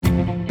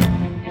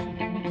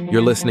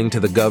You're listening to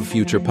the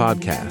GovFuture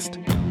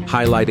podcast,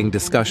 highlighting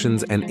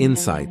discussions and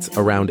insights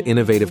around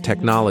innovative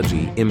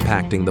technology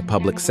impacting the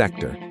public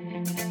sector.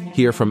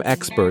 Hear from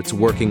experts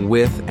working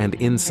with and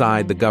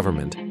inside the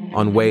government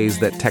on ways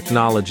that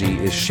technology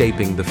is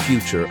shaping the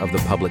future of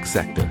the public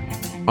sector.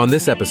 On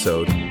this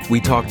episode,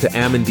 we talk to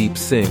Amandeep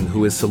Singh,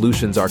 who is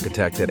Solutions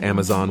Architect at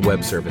Amazon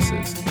Web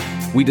Services.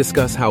 We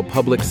discuss how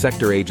public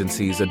sector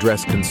agencies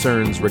address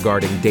concerns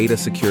regarding data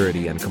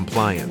security and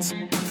compliance,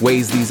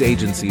 ways these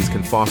agencies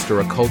can foster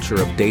a culture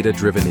of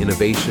data-driven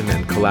innovation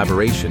and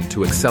collaboration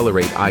to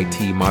accelerate IT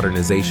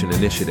modernization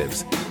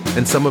initiatives,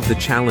 and some of the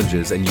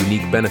challenges and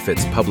unique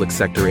benefits public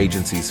sector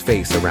agencies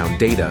face around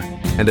data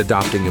and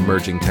adopting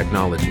emerging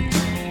technologies.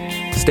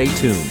 Stay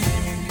tuned.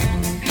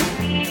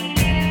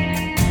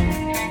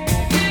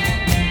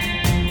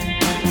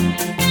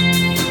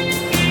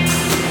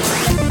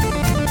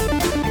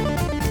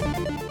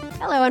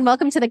 Hello, and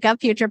welcome to the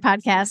GovFuture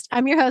podcast.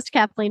 I'm your host,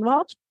 Kathleen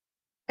Walsh.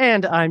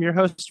 And I'm your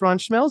host, Ron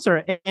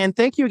Schmelzer. And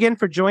thank you again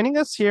for joining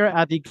us here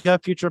at the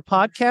GovFuture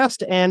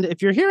podcast. And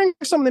if you're hearing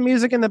some of the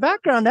music in the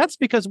background, that's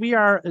because we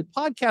are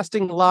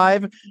podcasting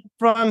live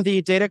from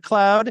the Data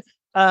Cloud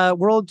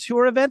World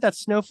Tour event that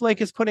Snowflake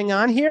is putting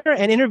on here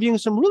and interviewing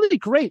some really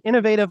great,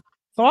 innovative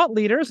thought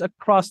leaders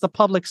across the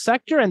public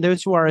sector and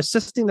those who are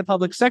assisting the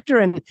public sector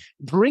and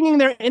bringing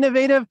their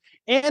innovative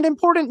and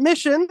important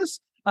missions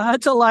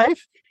to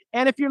life.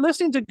 And if you're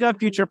listening to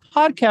GovFuture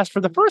podcast for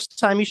the first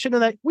time, you should know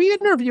that we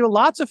interview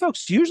lots of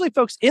folks, usually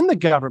folks in the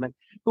government,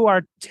 who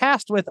are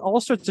tasked with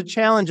all sorts of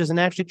challenges and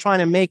actually trying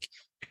to make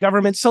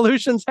government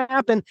solutions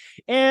happen.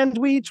 And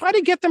we try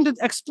to get them to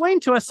explain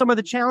to us some of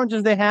the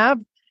challenges they have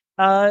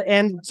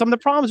and some of the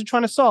problems they're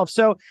trying to solve.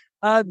 So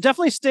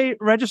definitely stay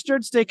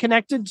registered, stay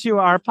connected to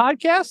our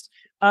podcast.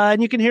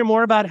 And you can hear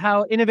more about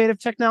how innovative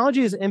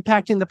technology is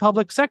impacting the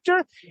public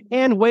sector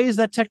and ways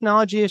that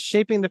technology is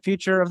shaping the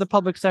future of the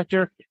public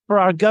sector for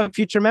our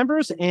GovFuture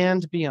members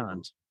and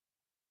beyond.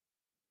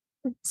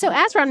 So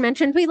as Ron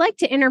mentioned, we like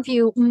to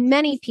interview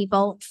many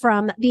people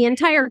from the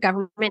entire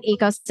government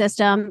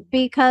ecosystem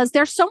because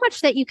there's so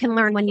much that you can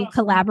learn when you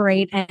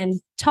collaborate and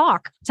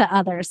talk to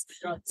others.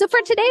 So for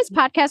today's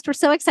podcast, we're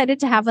so excited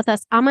to have with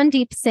us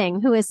Amandeep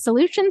Singh, who is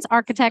Solutions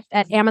Architect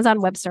at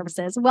Amazon Web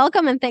Services.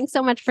 Welcome, and thanks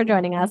so much for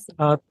joining us.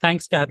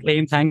 Thanks,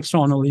 Kathleen. Thanks,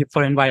 Ronald,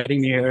 for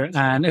inviting me here.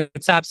 And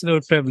it's an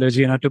absolute privilege,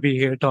 to be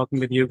here talking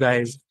with you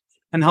guys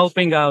and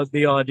helping out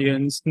the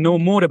audience know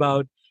more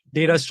about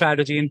data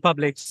strategy in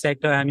public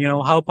sector and,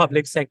 how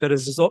public sector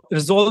is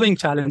resolving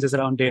challenges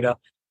around data.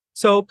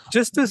 So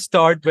just to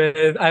start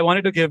with, I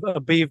wanted to give a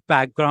brief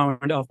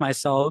background of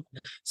myself.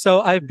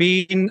 So I've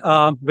been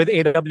with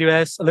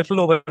AWS a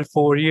little over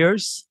 4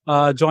 years,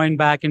 joined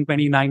back in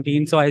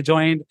 2019. So I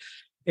joined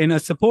in a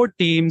support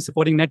team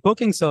supporting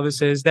networking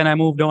services. Then I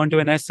moved on to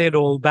an SA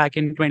role back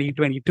in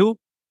 2022,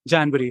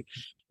 January.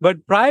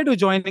 But prior to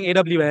joining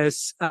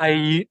AWS,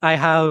 I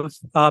have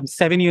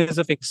 7 years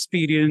of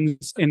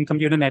experience in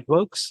computer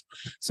networks.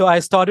 So I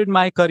started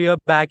my career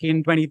back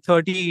in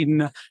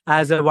 2013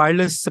 as a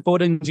wireless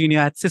support engineer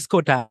at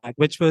Cisco Tag,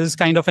 which was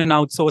kind of an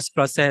outsourced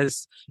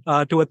process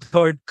to a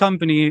third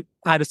company,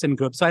 Addison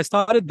Group. So I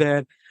started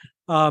there.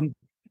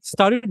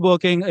 Started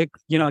working,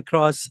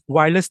 across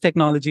wireless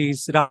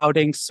technologies,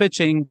 routing,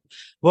 switching,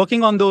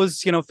 working on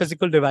those,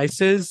 physical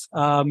devices,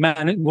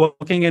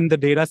 working in the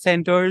data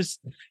centers,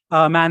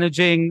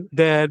 managing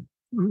their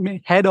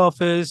head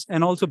office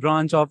and also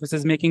branch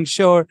offices, making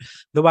sure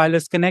the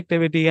wireless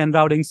connectivity and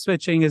routing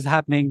switching is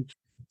happening.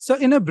 So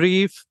in a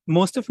brief,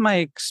 most of my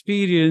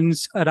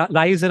experience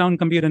lies around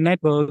computer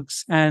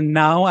networks. And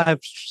now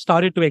I've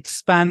started to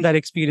expand that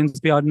experience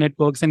beyond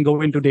networks and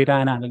go into data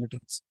and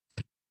analytics.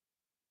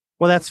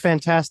 Well, that's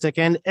fantastic.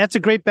 And that's a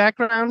great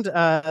background.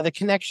 The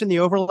connection, the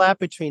overlap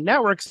between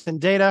networks and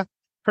data,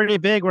 pretty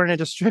big. We're in a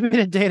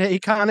distributed data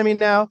economy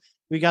now.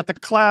 We got the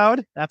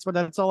cloud. That's what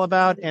that's all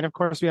about. And of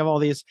course, we have all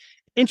these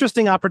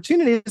interesting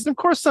opportunities and of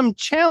course, some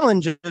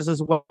challenges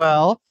as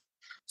well.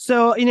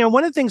 So,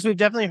 one of the things we've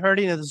definitely heard,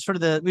 is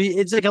sort of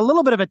it's like a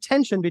little bit of a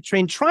tension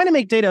between trying to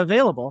make data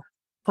available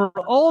for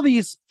all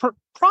these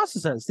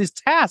processes, these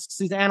tasks,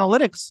 these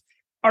analytics,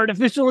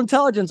 artificial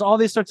intelligence, all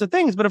these sorts of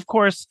things. But of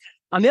course,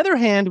 on the other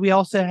hand, we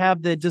also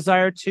have the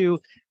desire to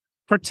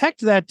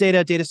protect that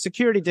data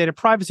security, data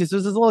privacy. So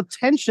there's a little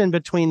tension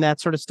between that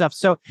sort of stuff.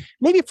 So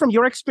maybe from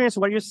your experience,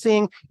 what you're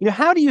seeing,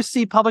 how do you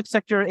see public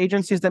sector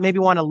agencies that maybe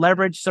want to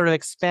leverage sort of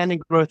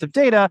expanding growth of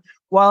data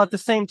while at the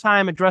same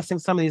time addressing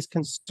some of these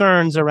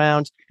concerns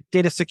around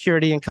data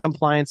security and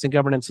compliance and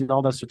governance and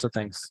all those sorts of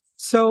things?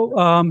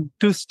 So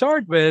to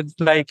start with,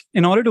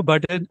 in order to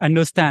better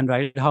understand,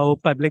 right, how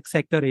public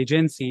sector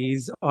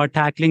agencies are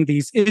tackling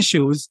these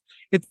issues,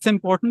 it's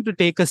important to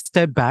take a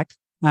step back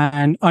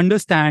and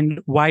understand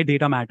why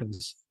data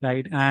matters,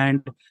 right?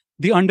 And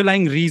the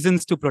underlying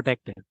reasons to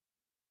protect it,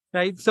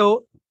 right?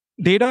 So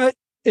data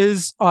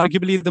is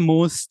arguably the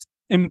most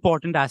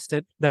important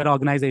asset that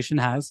organization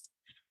has.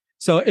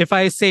 So if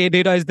I say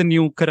data is the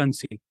new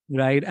currency,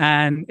 right?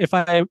 And if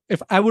I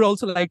would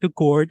also like to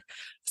quote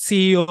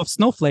CEO of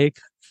Snowflake,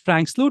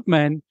 Frank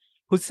Slootman,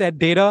 who said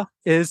data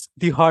is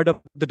the heart of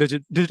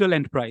the digital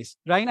enterprise,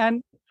 right?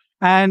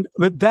 And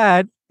with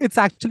that, it's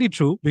actually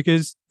true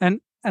because and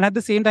at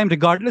the same time,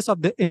 regardless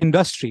of the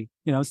industry,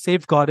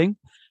 safeguarding,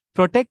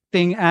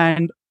 protecting,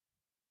 and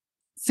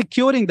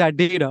securing that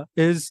data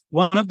is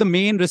one of the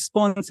main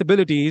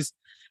responsibilities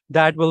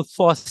that will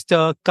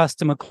foster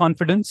customer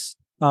confidence,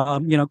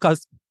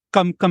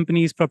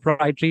 companies'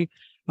 proprietary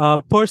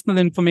personal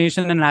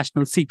information and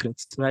national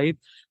secrets, right?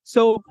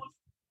 So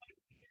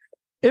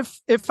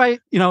if I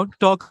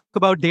talk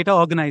about data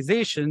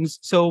organizations,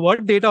 so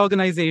what data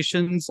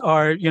organizations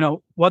are,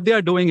 what they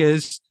are doing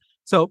is,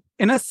 so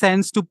in a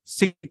sense, to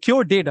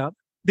secure data,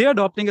 they are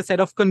adopting a set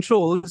of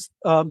controls,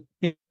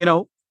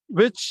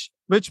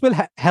 which will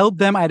help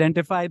them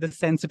identify the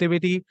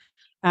sensitivity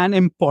and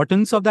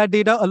importance of that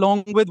data,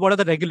 along with what are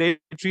the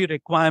regulatory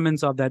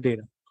requirements of that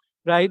data,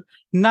 right?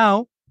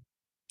 Now,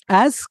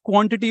 as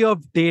quantity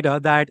of data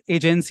that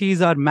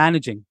agencies are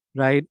managing,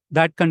 right,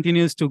 that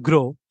continues to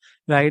grow,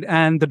 right,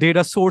 and the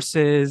data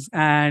sources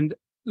and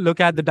look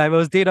at the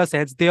diverse data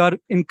sets, they are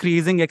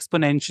increasing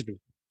exponentially,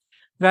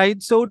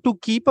 right? So to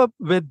keep up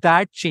with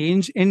that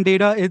change in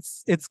data,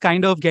 it's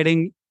kind of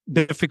getting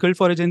difficult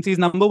for agencies.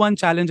 Number one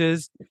challenge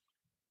is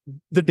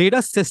the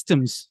data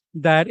systems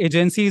that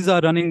agencies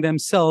are running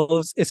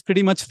themselves is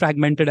pretty much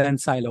fragmented and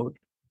siloed,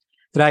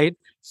 right?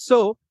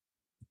 So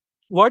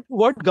what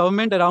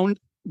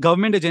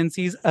government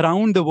agencies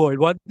around the world,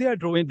 what they are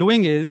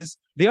doing is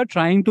they are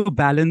trying to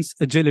balance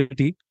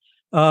agility,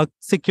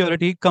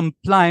 security,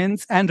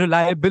 compliance, and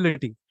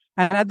reliability.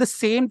 And at the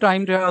same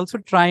time, they're also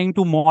trying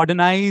to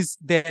modernize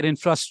their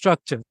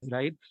infrastructure,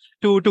 right?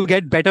 To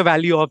get better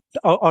value out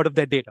of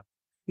their data.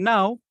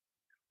 Now,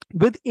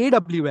 with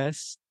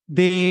AWS,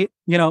 the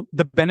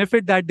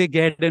benefit that they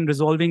get in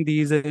resolving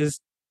these is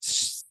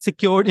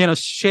secured,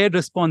 shared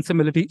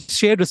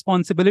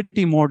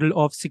responsibility model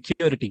of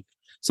security.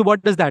 So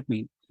what does that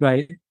mean,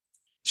 right?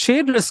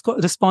 Shared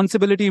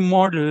responsibility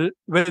model,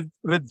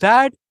 with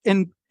that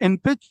in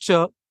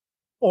picture,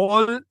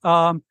 all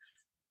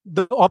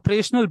the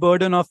operational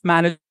burden of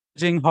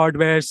managing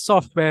hardware,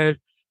 software,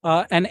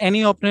 and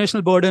any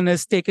operational burden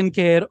is taken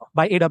care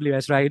by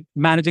AWS, right?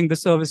 Managing the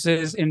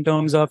services in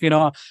terms of,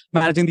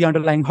 managing the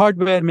underlying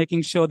hardware,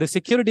 making sure the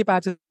security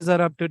patches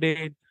are up to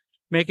date,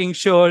 making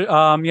sure,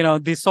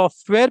 the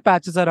software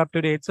patches are up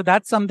to date. So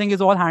that's something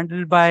is all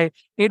handled by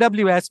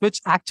AWS, which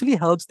actually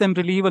helps them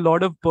relieve a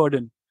lot of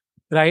burden,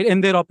 right,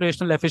 in their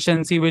operational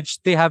efficiency,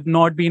 which they have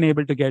not been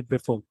able to get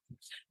before.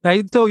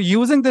 Right. So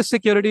using the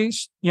security,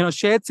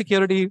 shared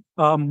security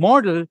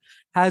model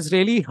has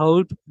really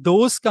helped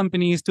those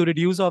companies to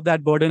reduce of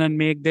that burden and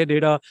make their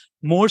data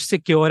more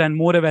secure and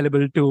more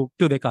available to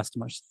their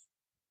customers.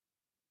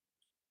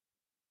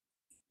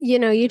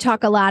 You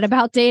talk a lot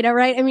about data,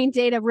 right? I mean,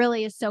 data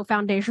really is so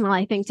foundational,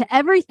 I think, to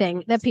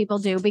everything that people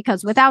do,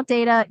 because without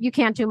data, you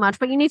can't do much,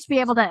 but you need to be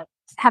able to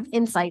have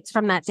insights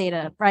from that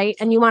data, right?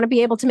 And you want to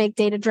be able to make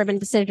data-driven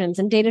decisions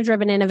and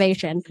data-driven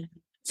innovation.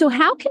 So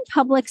how can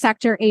public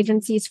sector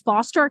agencies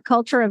foster a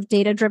culture of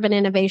data-driven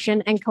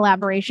innovation and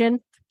collaboration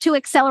to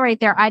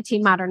accelerate their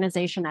IT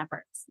modernization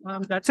efforts?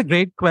 That's a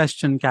great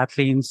question,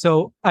 Kathleen.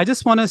 So I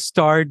just want to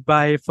start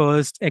by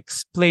first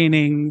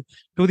explaining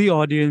to the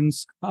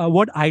audience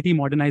what IT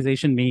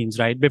modernization means,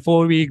 right?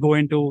 Before we go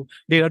into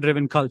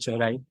data-driven culture,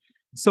 right?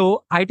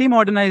 So IT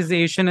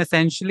modernization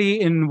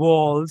essentially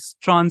involves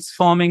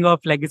transforming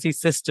of legacy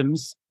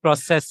systems,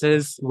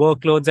 processes,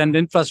 workloads, and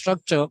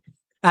infrastructure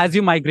as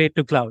you migrate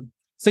to cloud.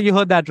 So you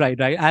heard that right?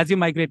 As you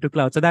migrate to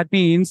cloud. So that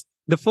means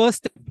the first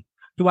step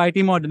to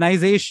IT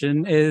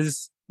modernization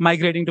is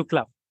migrating to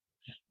cloud.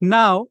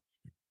 Now,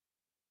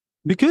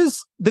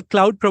 because the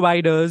cloud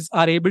providers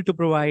are able to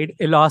provide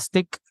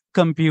elastic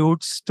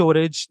compute,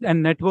 storage,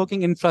 and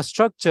networking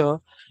infrastructure,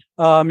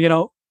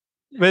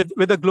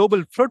 with a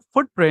global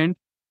footprint,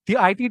 the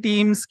IT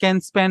teams can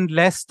spend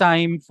less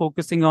time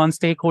focusing on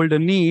stakeholder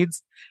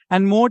needs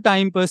and more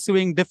time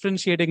pursuing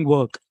differentiating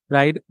work,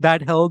 right?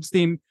 That helps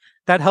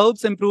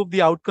improve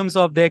the outcomes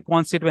of their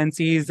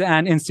constituencies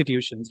and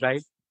institutions,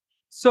 right?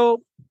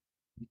 So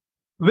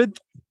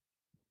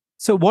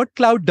what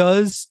cloud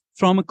does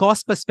from a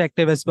cost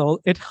perspective as well,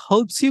 it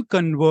helps you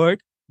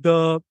convert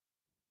the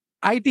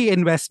IT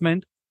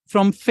investment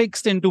from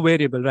fixed into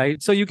variable,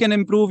 right? So you can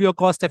improve your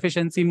cost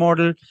efficiency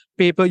model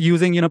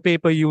using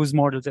pay-per-use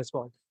models as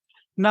well.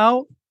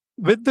 Now,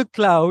 with the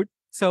cloud,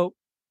 so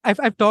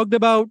I've talked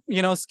about,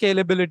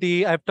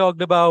 scalability. I've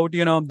talked about,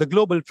 the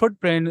global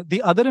footprint.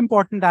 The other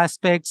important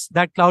aspects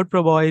that cloud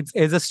provides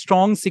is a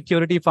strong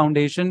security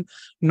foundation,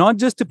 not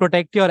just to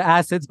protect your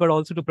assets, but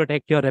also to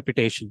protect your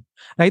reputation,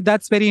 right?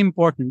 That's very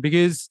important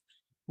because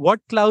what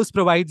clouds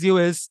provides you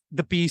is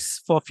the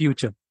piece for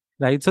future,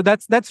 right? So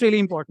that's really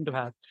important to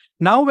have.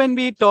 Now, when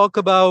we talk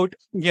about,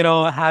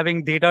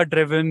 having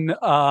data-driven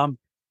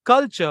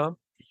culture,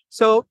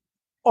 so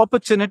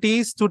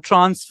opportunities to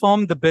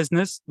transform the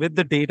business with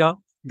the data,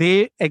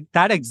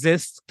 that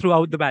exists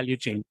throughout the value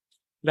chain,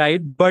 right?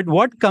 But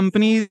what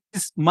companies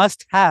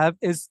must have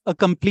is a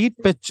complete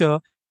picture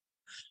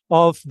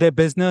of their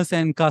business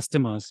and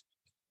customers,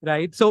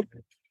 right? So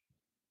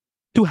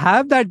to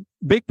have that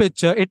big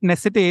picture, it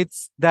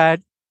necessitates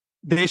that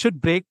they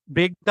should break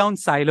down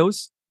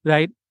silos,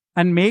 right?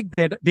 And make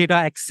their data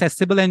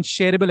accessible and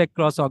shareable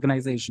across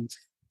organizations.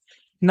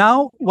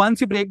 Now,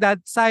 once you break that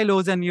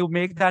silos and you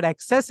make that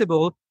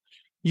accessible,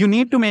 you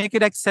need to make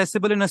it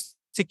accessible in a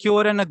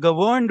secure and a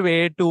governed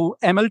way to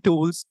ML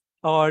tools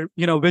or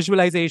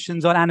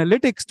visualizations or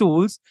analytics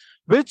tools,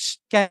 which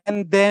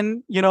can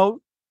then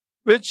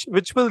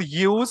which will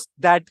use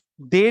that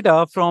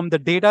data from the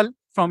data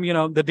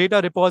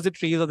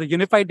repositories or the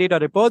unified data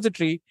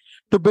repository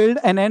to build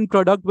an end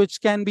product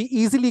which can be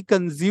easily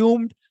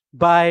consumed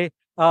by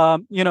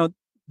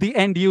the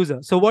end user.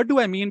 So what do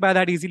I mean by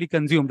that easily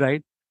consumed,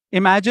 right?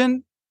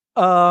 Imagine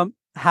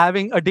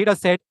having a data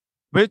set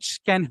which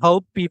can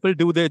help people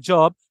do their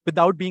job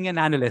without being an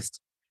analyst.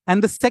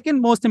 And the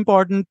second most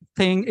important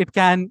thing it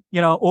can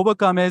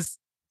overcome is,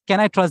 can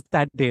I trust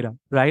that data,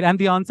 right? And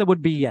the answer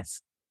would be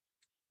yes.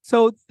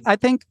 So I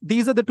think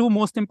these are the two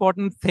most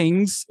important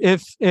things.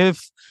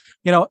 If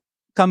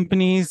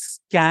companies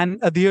can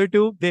adhere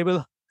to, it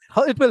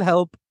will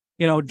help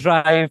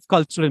drive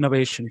cultural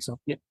innovation. So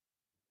yeah.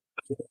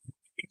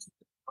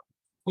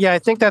 Yeah, I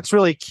think that's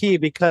really key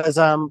because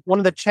one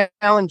of the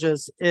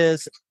challenges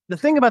is the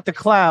thing about the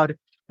cloud.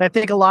 I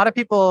think a lot of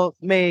people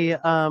may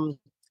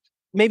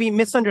maybe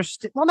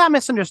misunderstand. Well, not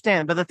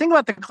misunderstand, but the thing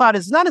about the cloud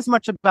is not as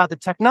much about the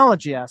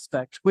technology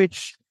aspect,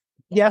 which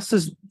yes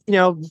is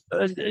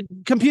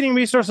computing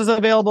resources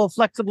available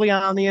flexibly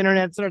on the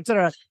internet, et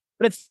cetera.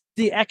 But it's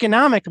the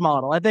economic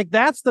model. I think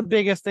that's the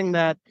biggest thing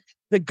that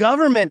the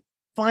government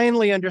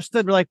finally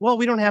understood. We're like, well,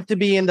 we don't have to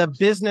be in the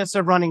business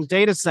of running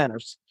data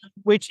centers,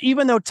 which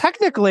even though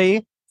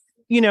technically,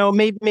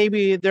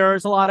 maybe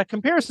there's a lot of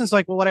comparisons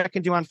like, well, what I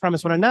can do on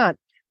premise, what I'm not.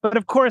 But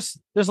of course,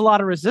 there's a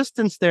lot of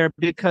resistance there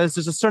because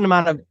there's a certain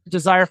amount of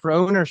desire for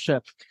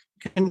ownership,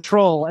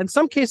 control. In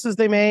some cases,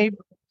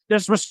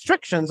 there's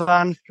restrictions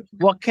on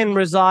what can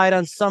reside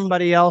on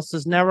somebody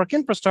else's network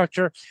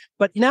infrastructure.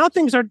 But now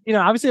things are,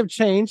 obviously have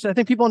changed. I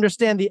think people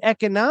understand the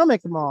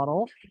economic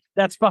model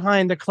that's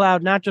behind the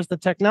cloud, not just the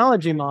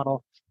technology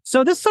model.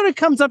 So this sort of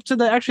comes up to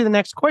the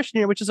next question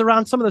here, which is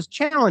around some of those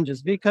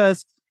challenges,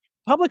 because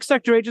public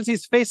sector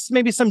agencies face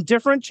maybe some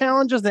different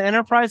challenges that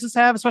enterprises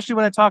have, especially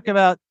when I talk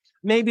about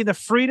maybe the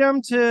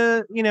freedom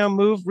to,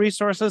 move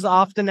resources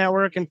off the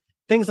network and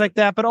things like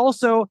that, but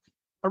also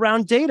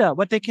around data,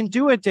 what they can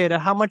do with data,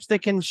 how much they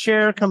can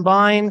share,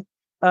 combine,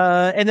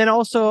 and then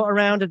also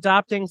around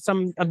adopting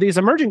some of these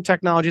emerging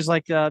technologies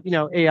like,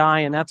 AI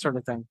and that sort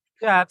of thing.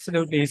 Yeah,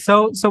 absolutely.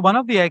 So one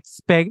of the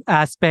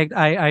aspect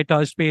I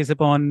touched base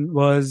upon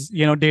was,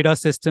 data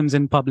systems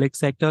in public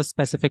sector,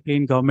 specifically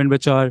in government,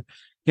 which are,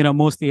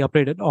 mostly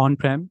operated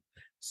on-prem.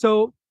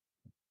 So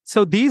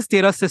these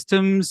data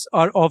systems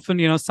are often,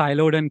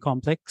 siloed and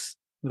complex,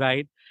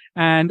 right?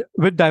 And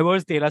with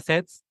diverse data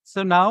sets.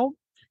 So now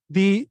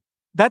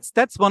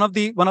that's one of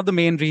the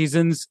main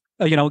reasons,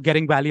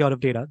 getting value out of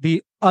data.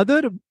 The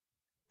other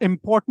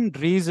important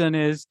reason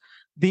is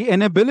the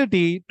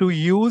inability to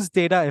use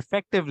data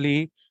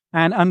effectively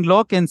and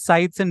unlock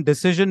insights in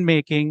decision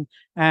making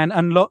and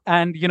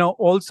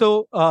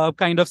also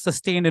kind of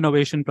sustained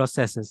innovation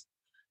processes.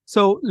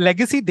 So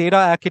legacy data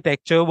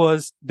architecture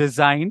was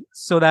designed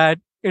so that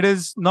it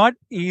is not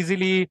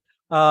easily,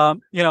 so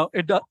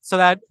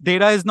that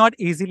data is not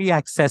easily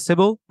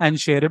accessible and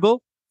shareable.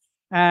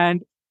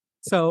 And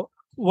so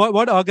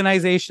what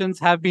organizations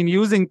have been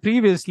using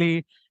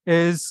previously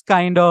is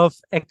kind of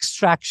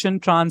extraction,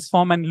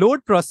 transform, and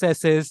load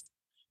processes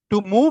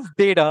to move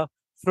data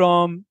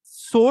from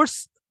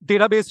source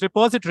database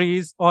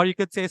repositories, or you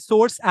could say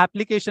source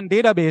application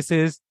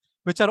databases,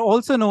 which are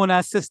also known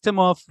as system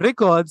of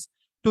records,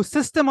 to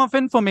system of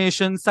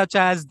information such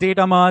as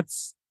data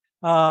marts,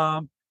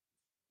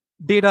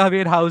 data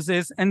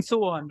warehouses, and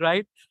so on,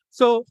 right?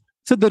 So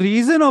the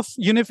reason of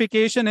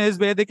unification is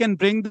where they can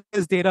bring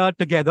this data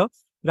together,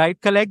 right?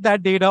 Collect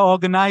that data,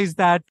 organize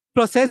that,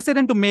 process it,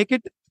 and to make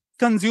it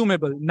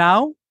consumable.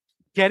 Now,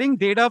 getting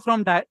data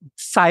from that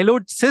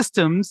siloed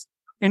systems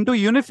into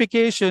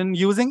unification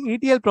using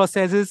ETL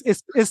processes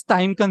is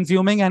time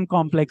consuming and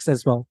complex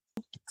as well.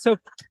 So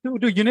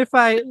to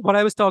unify, what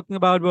I was talking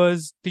about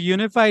was to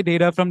unify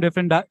data from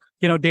different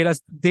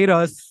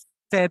data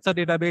sets or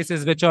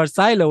databases which are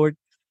siloed.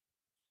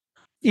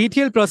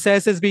 ETL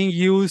process is being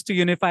used to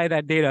unify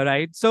that data,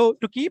 right? So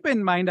to keep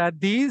in mind that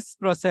these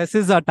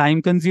processes are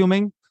time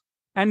consuming,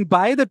 and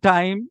by the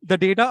time the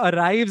data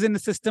arrives in the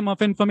system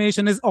of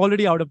information is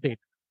already out of date,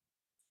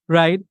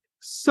 right?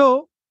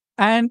 So,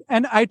 and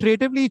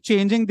iteratively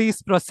changing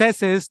these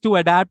processes to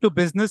adapt to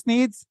business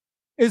needs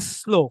is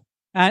slow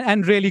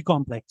and really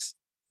complex,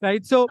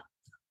 right? So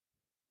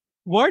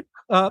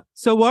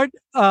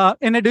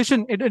in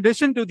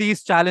addition to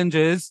these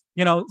challenges,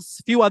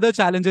 few other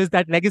challenges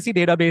that legacy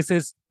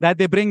databases that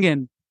they bring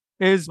in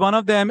is, one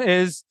of them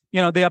is,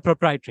 they are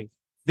proprietary,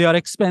 they are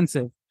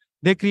expensive,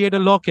 they create a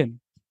lock-in,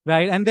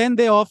 right? And then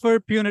they offer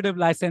punitive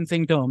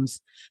licensing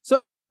terms.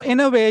 So in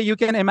a way, you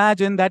can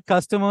imagine that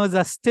customers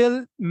are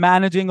still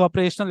managing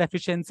operational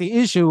efficiency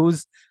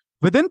issues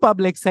within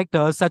public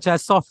sectors, such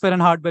as software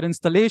and hardware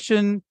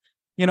installation,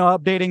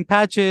 updating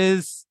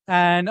patches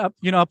and,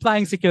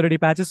 applying security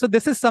patches. So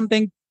this is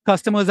something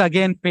customers are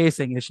again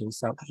facing issues.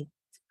 So.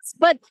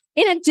 But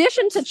in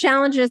addition to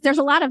challenges, there's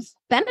a lot of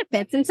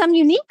benefits and some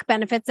unique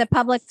benefits that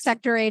public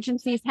sector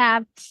agencies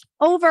have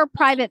over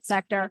private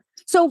sector.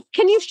 So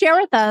can you share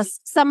with us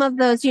some of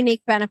those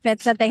unique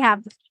benefits that they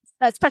have,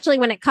 especially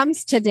when it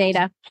comes to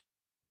data?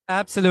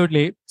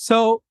 Absolutely.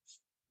 So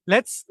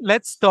let's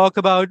talk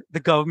about the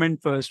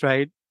government first,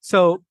 right?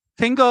 So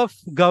think of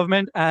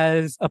government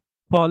as a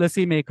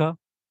policymaker,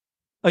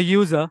 a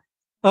user,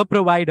 a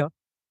provider,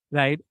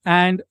 right?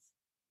 And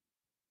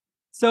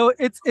so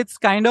it's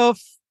kind of,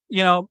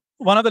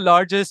 one of the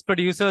largest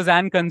producers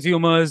and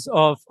consumers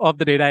of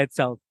the data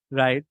itself,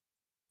 right?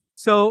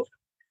 So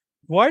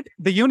what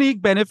the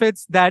unique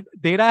benefits that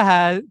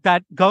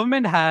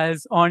government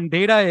has on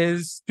data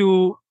is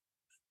to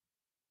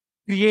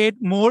create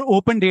more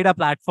open data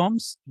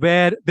platforms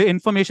where the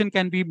information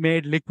can be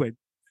made liquid,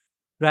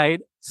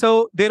 right?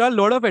 So there are a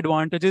lot of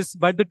advantages,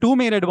 but the two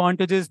main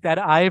advantages that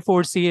I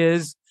foresee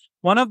is,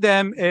 one of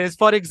them is,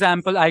 for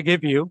example, I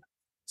give you.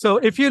 So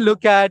if you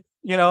look at,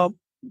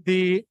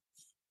 the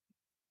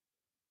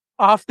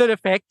after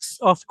effects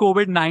of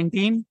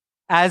COVID-19,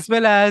 as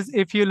well as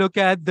if you look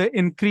at the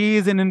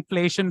increase in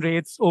inflation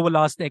rates over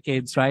last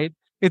decades, right?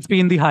 It's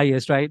been the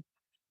highest, right?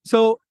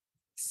 So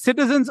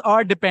citizens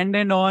are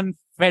dependent on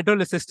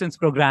federal assistance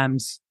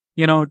programs,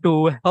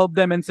 to help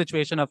them in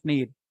situation of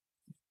need.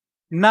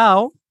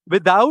 Now,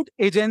 without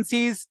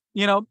agencies,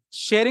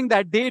 sharing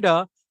that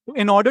data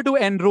in order to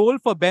enroll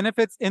for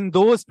benefits in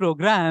those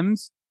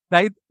programs,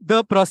 right?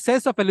 The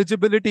process of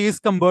eligibility is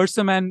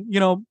cumbersome and,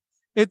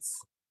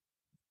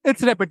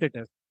 it's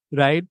repetitive,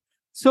 right?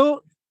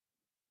 So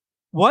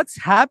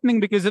what's happening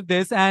because of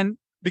this and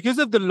because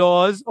of the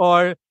laws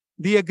or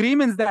the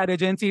agreements that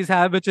agencies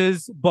have, which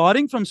is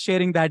barring from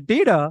sharing that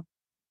data,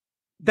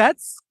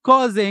 that's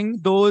causing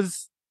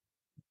those,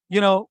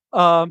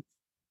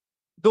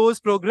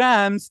 those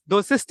programs,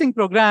 those assisting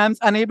programs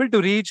unable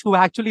to reach who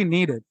actually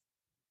need it,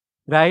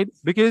 right?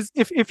 Because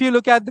if you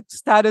look at the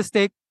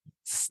statistic,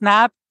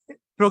 SNAP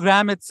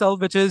program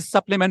itself, which is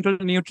Supplemental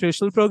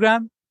Nutritional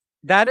Program,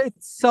 that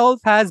itself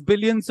has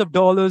billions of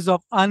dollars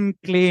of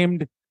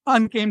unclaimed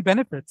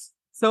benefits.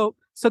 So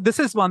this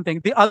is one thing.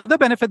 The other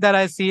benefit that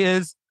I see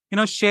is,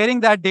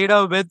 sharing that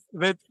data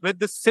with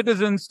the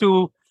citizens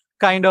to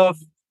kind of,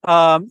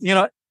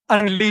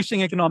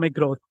 unleashing economic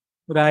growth,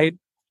 right?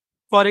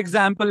 For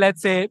example,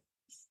 let's say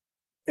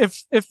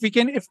if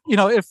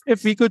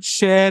we could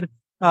share,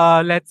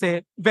 let's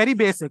say very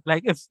basic,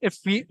 like if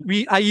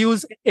I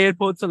use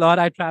airports a lot,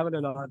 I travel a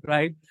lot,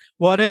 right?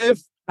 What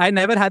if I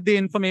never had the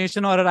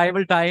information or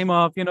arrival time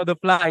of, the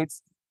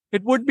flights?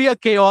 It would be a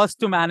chaos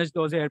to manage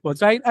those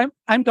airports, right?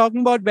 I'm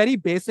talking about very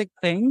basic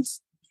things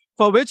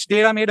for which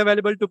data made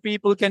available to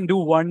people can do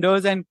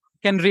wonders and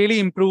can really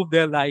improve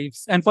their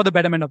lives and for the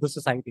betterment of the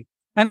society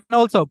and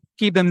also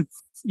keep them,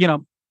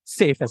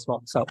 safe as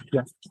well. So,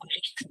 yeah.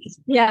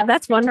 Yeah,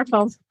 that's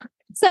wonderful.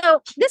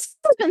 So this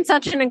has been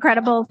such an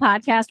incredible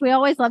podcast. We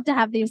always love to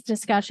have these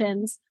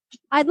discussions.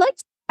 I'd like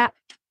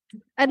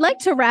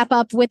to wrap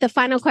up with the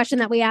final question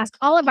that we ask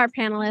all of our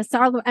panelists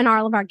and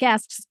all of our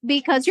guests,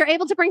 because you're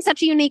able to bring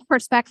such a unique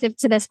perspective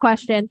to this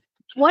question.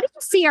 What do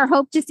you see or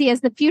hope to see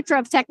as the future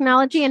of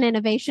technology and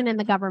innovation in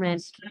the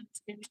government?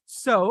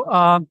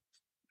 So,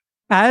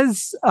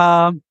 as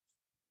I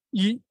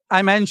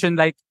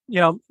mentioned,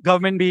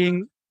 government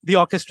being the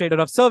orchestrator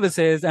of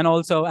services and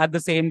also at the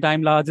same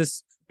time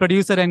largest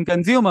producer and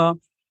consumer,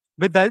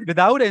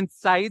 without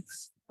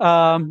insights,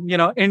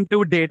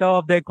 into data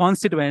of their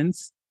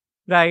constituents,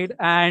 right,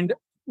 and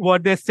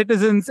what their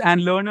citizens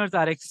and learners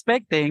are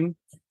expecting,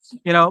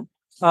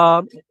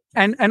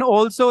 and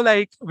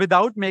also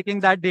without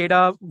making that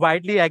data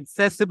widely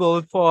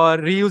accessible for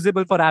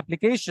reusable for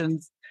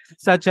applications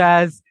such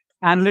as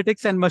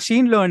analytics and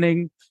machine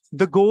learning,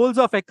 the goals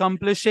of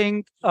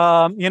accomplishing,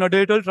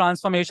 digital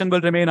transformation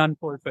will remain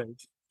unfulfilled.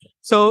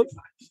 So,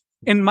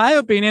 in my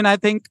opinion, I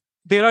think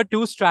there are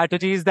two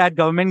strategies that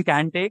government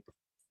can take.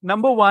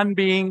 Number one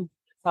being,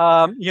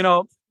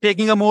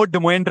 taking a more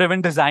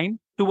domain-driven design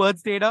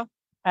towards data.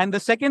 And the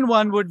second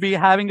one would be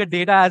having a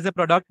data as a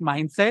product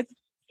mindset,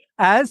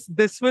 as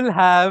this will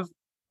have,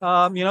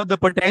 the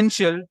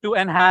potential to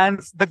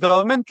enhance the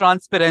government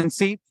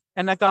transparency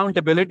and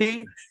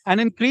accountability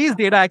and increase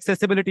data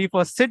accessibility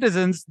for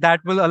citizens that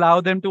will allow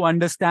them to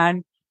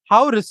understand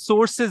how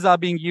resources are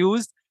being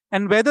used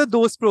and whether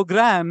those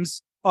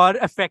programs are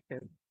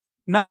effective.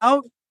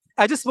 Now,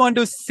 I just want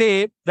to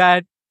say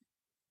that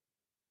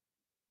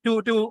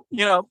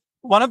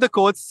one of the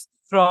quotes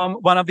from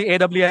one of the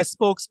AWS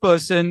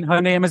spokesperson,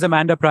 her name is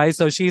Amanda Price.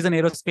 So she's an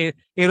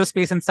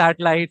aerospace and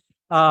satellite,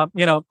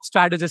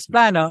 strategist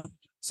planner.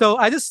 So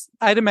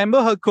I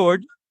remember her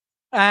quote,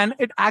 and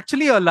it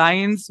actually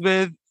aligns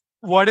with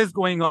what is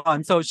going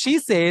on. So she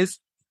says,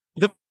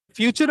 the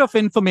future of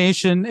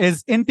information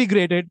is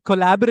integrated,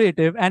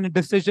 collaborative, and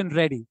decision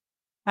ready.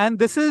 And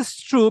this is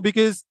true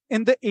because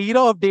in the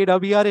era of data,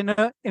 we are in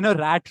a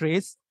rat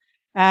race.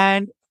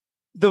 And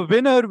the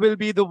winner will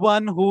be the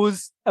one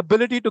whose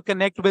ability to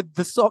connect with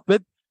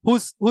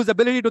whose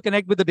ability to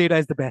connect with the data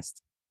is the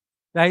best.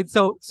 Right.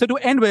 So to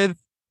end with,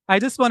 I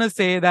just want to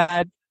say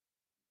that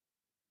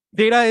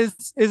data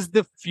is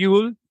the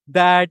fuel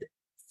that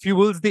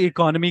fuels the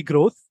economy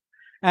growth,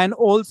 and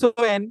also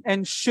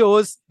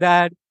ensures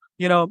that,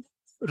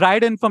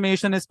 right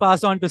information is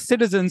passed on to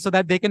citizens so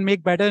that they can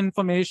make better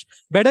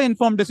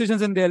informed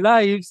decisions in their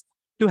lives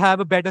to have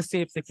a better,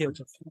 safe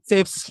future.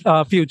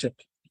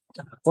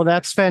 Well,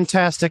 that's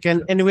fantastic.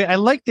 And I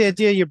like the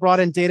idea you brought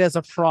in data as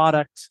a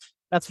product.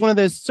 That's one of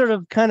those sort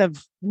of kind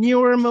of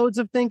newer modes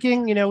of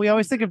thinking. We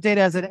always think of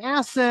data as an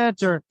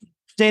asset, or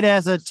data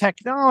as a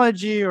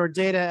technology, or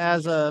data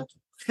as a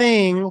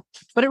thing,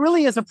 but it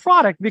really is a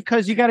product,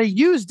 because you got to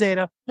use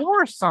data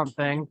for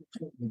something.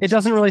 It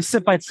doesn't really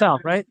sit by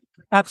itself, right?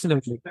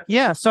 Absolutely.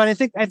 Yeah. So I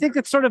think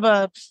it's sort of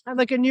a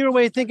newer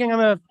way of thinking. I'm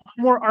a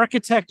more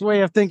architect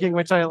way of thinking,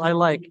 which I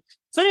like.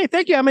 So anyway,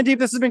 thank you, Amandeep.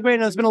 This has been great.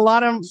 And there's been a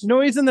lot of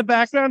noise in the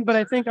background, but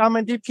I think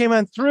Amandeep came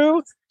on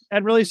through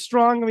and really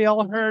strong. We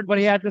all heard what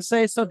he had to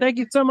say. So thank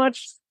you so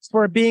much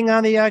for being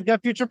on the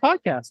GovFuture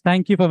podcast.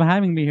 Thank you for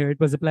having me here. It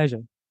was a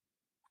pleasure.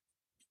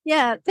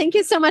 Yeah, thank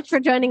you so much for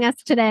joining us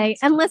today.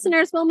 And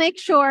listeners, we'll make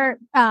sure,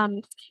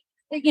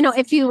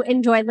 if you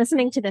enjoy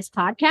listening to this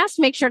podcast,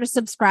 make sure to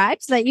subscribe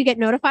so that you get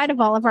notified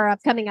of all of our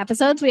upcoming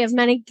episodes. We have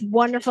many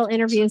wonderful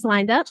interviews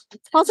lined up.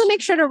 Also,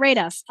 make sure to rate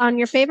us on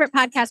your favorite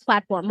podcast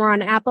platform. We're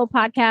on Apple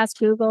Podcasts,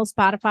 Google,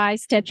 Spotify,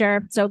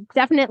 Stitcher. So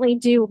definitely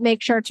do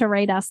make sure to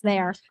rate us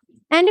there.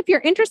 And if you're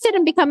interested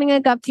in becoming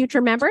a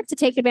GovFuture member to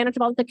take advantage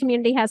of all the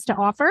community has to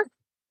offer,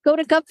 go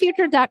to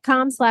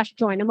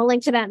govfuture.com/join, and we'll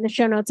link to that in the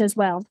show notes as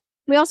well.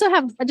 We also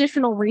have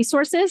additional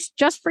resources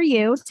just for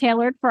you,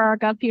 tailored for our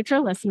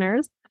GovFuture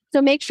listeners. So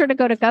make sure to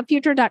go to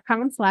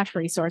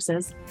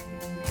govfuture.com/resources.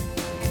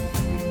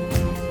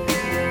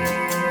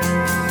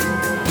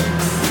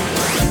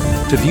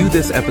 To view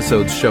this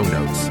episode's show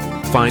notes,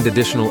 find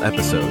additional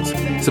episodes,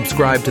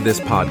 subscribe to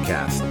this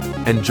podcast,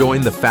 and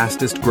join the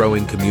fastest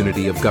growing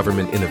community of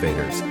government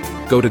innovators,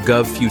 go to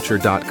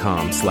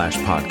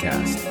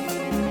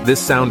govfuture.com/podcast. This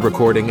sound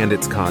recording and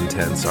its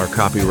contents are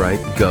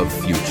copyright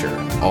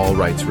GovFuture, all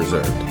rights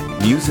reserved.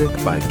 Music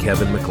by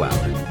Kevin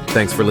MacLeod.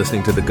 Thanks for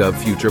listening to the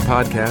GovFuture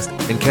podcast,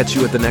 and catch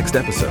you at the next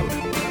episode.